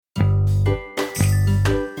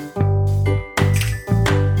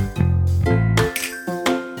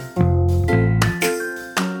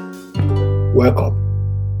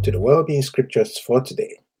Welcome to the Wellbeing Scriptures for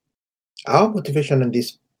today. Our motivation in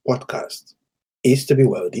this podcast is to be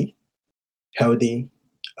wealthy, healthy,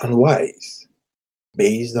 and wise,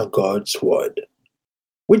 based on God's Word,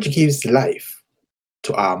 which gives life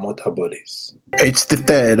to our mortal bodies. It's the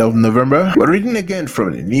 3rd of November. We're reading again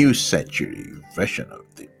from the New Century Version of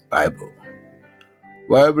the Bible.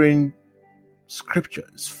 We're reading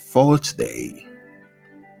scriptures for today.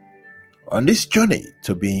 On this journey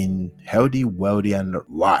to being healthy, wealthy, and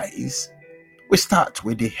wise, we start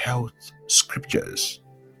with the health scriptures,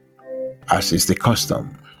 as is the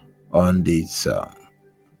custom on this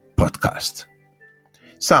podcast.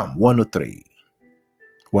 Psalm 103,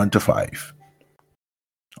 1-5.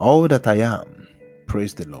 All that I am,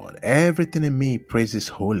 praise the Lord. Everything in me, praise His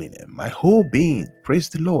holy name. My whole being, praise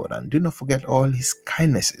the Lord, and do not forget all His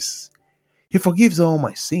kindnesses. He forgives all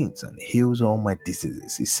my sins and heals all my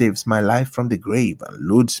diseases. He saves my life from the grave and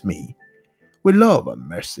loads me with love and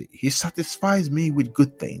mercy. He satisfies me with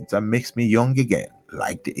good things and makes me young again,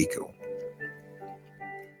 like the eagle.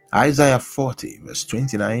 Isaiah 40, verse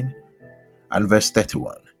 29 and verse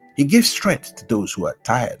 31. He gives strength to those who are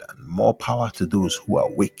tired and more power to those who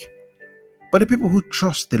are weak. But the people who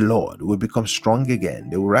trust the Lord will become strong again.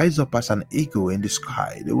 They will rise up as an eagle in the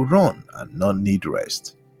sky. They will run and not need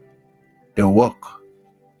rest. They will walk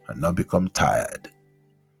and not become tired.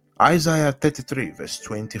 Isaiah 33, verse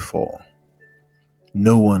 24.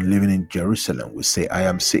 No one living in Jerusalem will say, I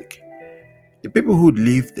am sick. The people who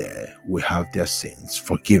live there will have their sins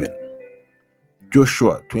forgiven.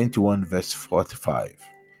 Joshua 21, verse 45.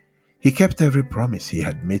 He kept every promise he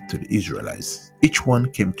had made to the Israelites. Each one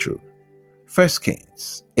came true. 1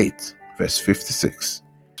 Kings 8, verse 56.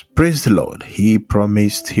 Praise the Lord. He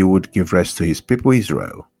promised He would give rest to His people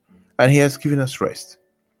Israel, and He has given us rest.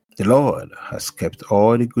 The Lord has kept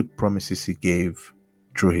all the good promises He gave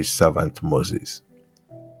through His servant Moses.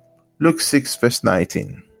 Luke 6, verse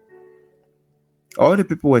 19. All the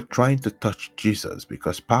people were trying to touch Jesus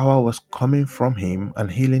because power was coming from Him and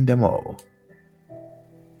healing them all.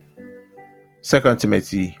 2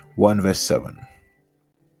 Timothy 1, verse 7.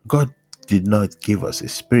 God did not give us a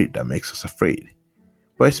spirit that makes us afraid,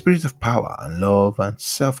 but a spirit of power and love and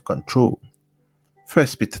self-control. 1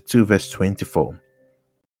 Peter 2, verse 24.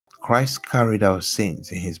 Christ carried our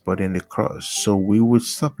sins in His body on the cross so we would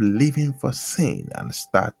stop living for sin and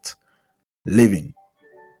start living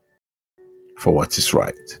for what is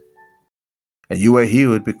right. And you were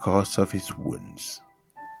healed because of His wounds.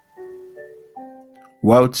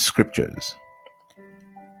 Wealth scriptures.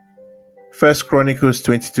 1 Chronicles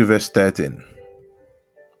 22, verse 13.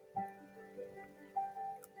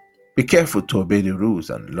 Be careful to obey the rules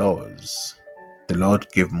and laws the Lord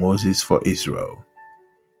gave Moses for Israel.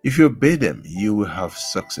 If you obey them, you will have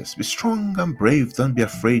success. Be strong and brave. Don't be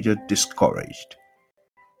afraid or discouraged.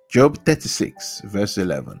 Job 36, verse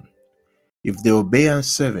 11. If they obey and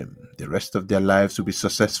serve Him, the rest of their lives will be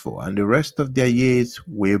successful and the rest of their years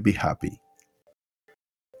will be happy.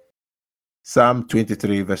 Psalm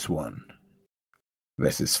 23, verse 1,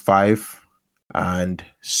 verses 5 and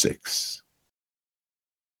 6.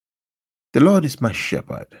 The Lord is my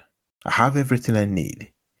shepherd. I have everything I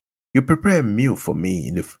need. You prepare a meal for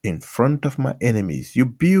me in front of my enemies. You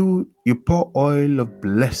pour oil of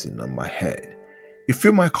blessing on my head. You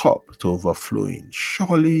fill my cup to overflowing.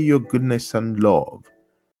 Surely your goodness and love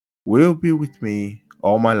will be with me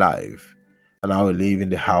all my life, and I will live in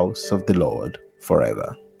the house of the Lord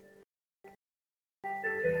forever.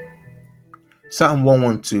 Psalm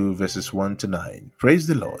 112, verses 1-9. Praise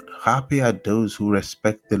the Lord. Happy are those who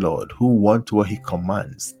respect the Lord, who want what He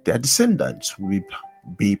commands. Their descendants will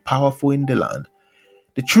be powerful in the land.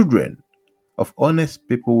 The children of honest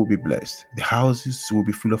people will be blessed. The houses will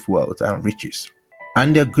be full of wealth and riches,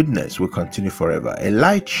 and their goodness will continue forever. A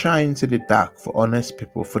light shines in the dark for honest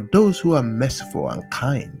people, for those who are merciful and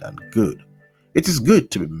kind and good. It is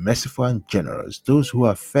good to be merciful and generous. Those who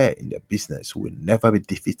are fair in their business will never be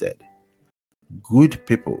defeated. Good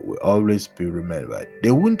people will always be remembered.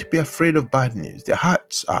 They won't be afraid of bad news. Their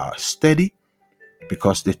hearts are steady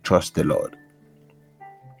because they trust the Lord.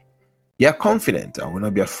 They are confident and will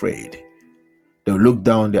not be afraid. They'll look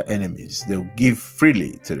down their enemies. They'll give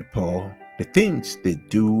freely to the poor. The things they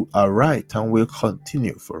do are right and will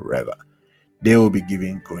continue forever. They will be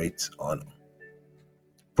given great honor.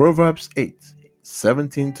 Proverbs 8,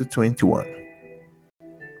 17-21.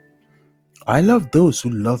 I love those who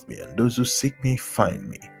love me, and those who seek me find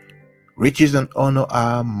me. Riches and honor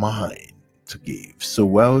are mine to give, so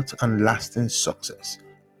wealth and lasting success.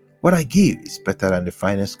 What I give is better than the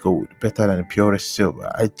finest gold, better than the purest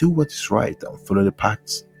silver. I do what is right and follow the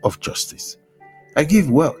paths of justice. I give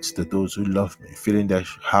wealth to those who love me, filling their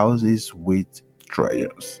houses with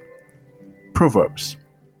treasures. Proverbs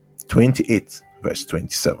 28, verse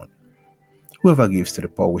 27. Whoever gives to the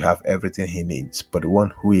poor will have everything he needs, but the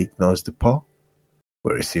one who ignores the poor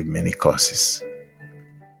will receive many curses.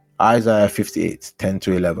 Isaiah 58, 10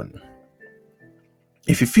 to 11.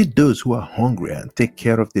 If you feed those who are hungry and take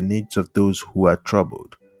care of the needs of those who are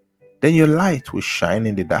troubled, then your light will shine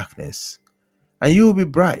in the darkness, and you will be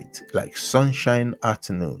bright like sunshine at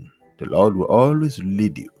noon. The Lord will always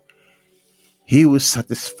lead you. He will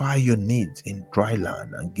satisfy your needs in dry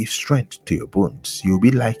land and give strength to your bones. You will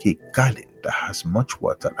be like a garden that has much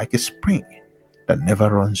water, like a spring that never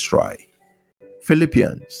runs dry.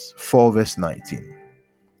 Philippians 4 verse 19.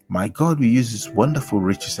 My God will use his wonderful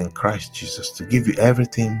riches in Christ Jesus to give you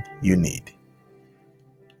everything you need.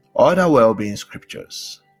 Other well-being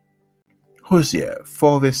scriptures. Hosea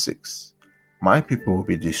 4 verse 6. My people will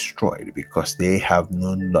be destroyed because they have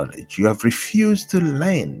no knowledge. You have refused to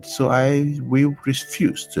learn, so I will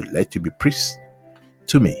refuse to let you be priests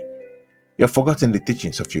to me. You have forgotten the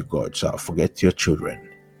teachings of your God, so I'll forget your children.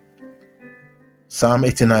 Psalm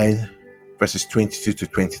 89 verses 22 to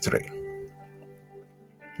 23.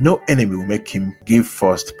 No enemy will make him give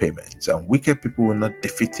first payments, and wicked people will not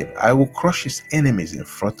defeat him. I will crush his enemies in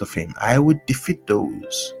front of him. I will defeat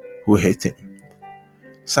those who hate him.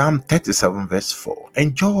 Psalm 37 verse 4.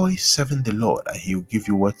 Enjoy serving the Lord, and he will give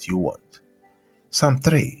you what you want. Psalm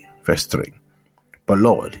 3 verse 3. But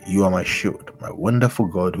Lord, you are my shield, my wonderful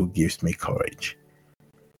God who gives me courage.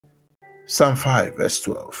 Psalm 5 verse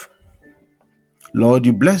 12. Lord,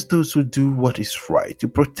 you bless those who do what is right. You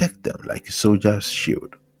protect them like a soldier's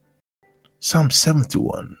shield. Psalm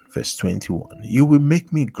 71 verse 21. You will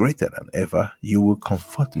make me greater than ever. You will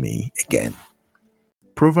comfort me again.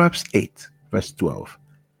 Proverbs 8 verse 12.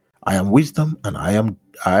 I am wisdom and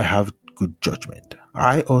I have good judgment.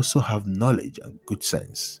 I also have knowledge and good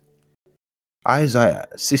sense. Isaiah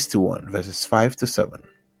 61 verses 5 to 7.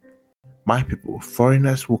 My people,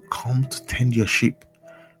 foreigners will come to tend your sheep.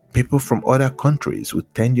 People from other countries will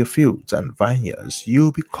tend your fields and vineyards. You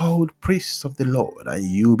will be called priests of the Lord, and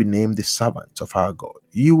you will be named the servants of our God.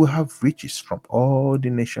 You will have riches from all the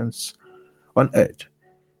nations on earth,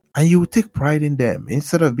 and you will take pride in them.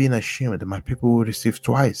 Instead of being ashamed, my people will receive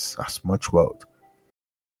twice as much wealth.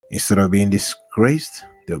 Instead of being disgraced,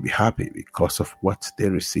 they'll be happy because of what they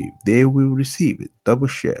receive. They will receive a double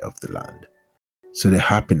share of the land, so their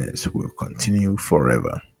happiness will continue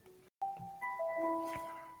forever.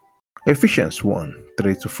 Ephesians 1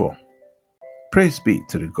 3 to 4. Praise be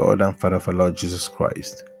to the God and Father of our Lord Jesus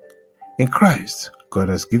Christ. In Christ, God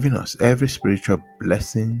has given us every spiritual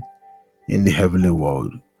blessing in the heavenly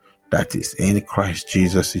world. That is, in Christ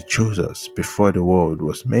Jesus, He chose us before the world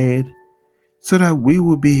was made, so that we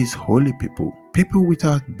will be His holy people, people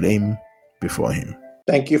without blame before Him.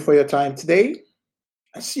 Thank you for your time today.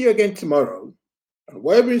 I'll see you again tomorrow on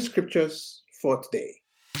Wellbeing Scriptures for today.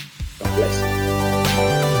 God bless you.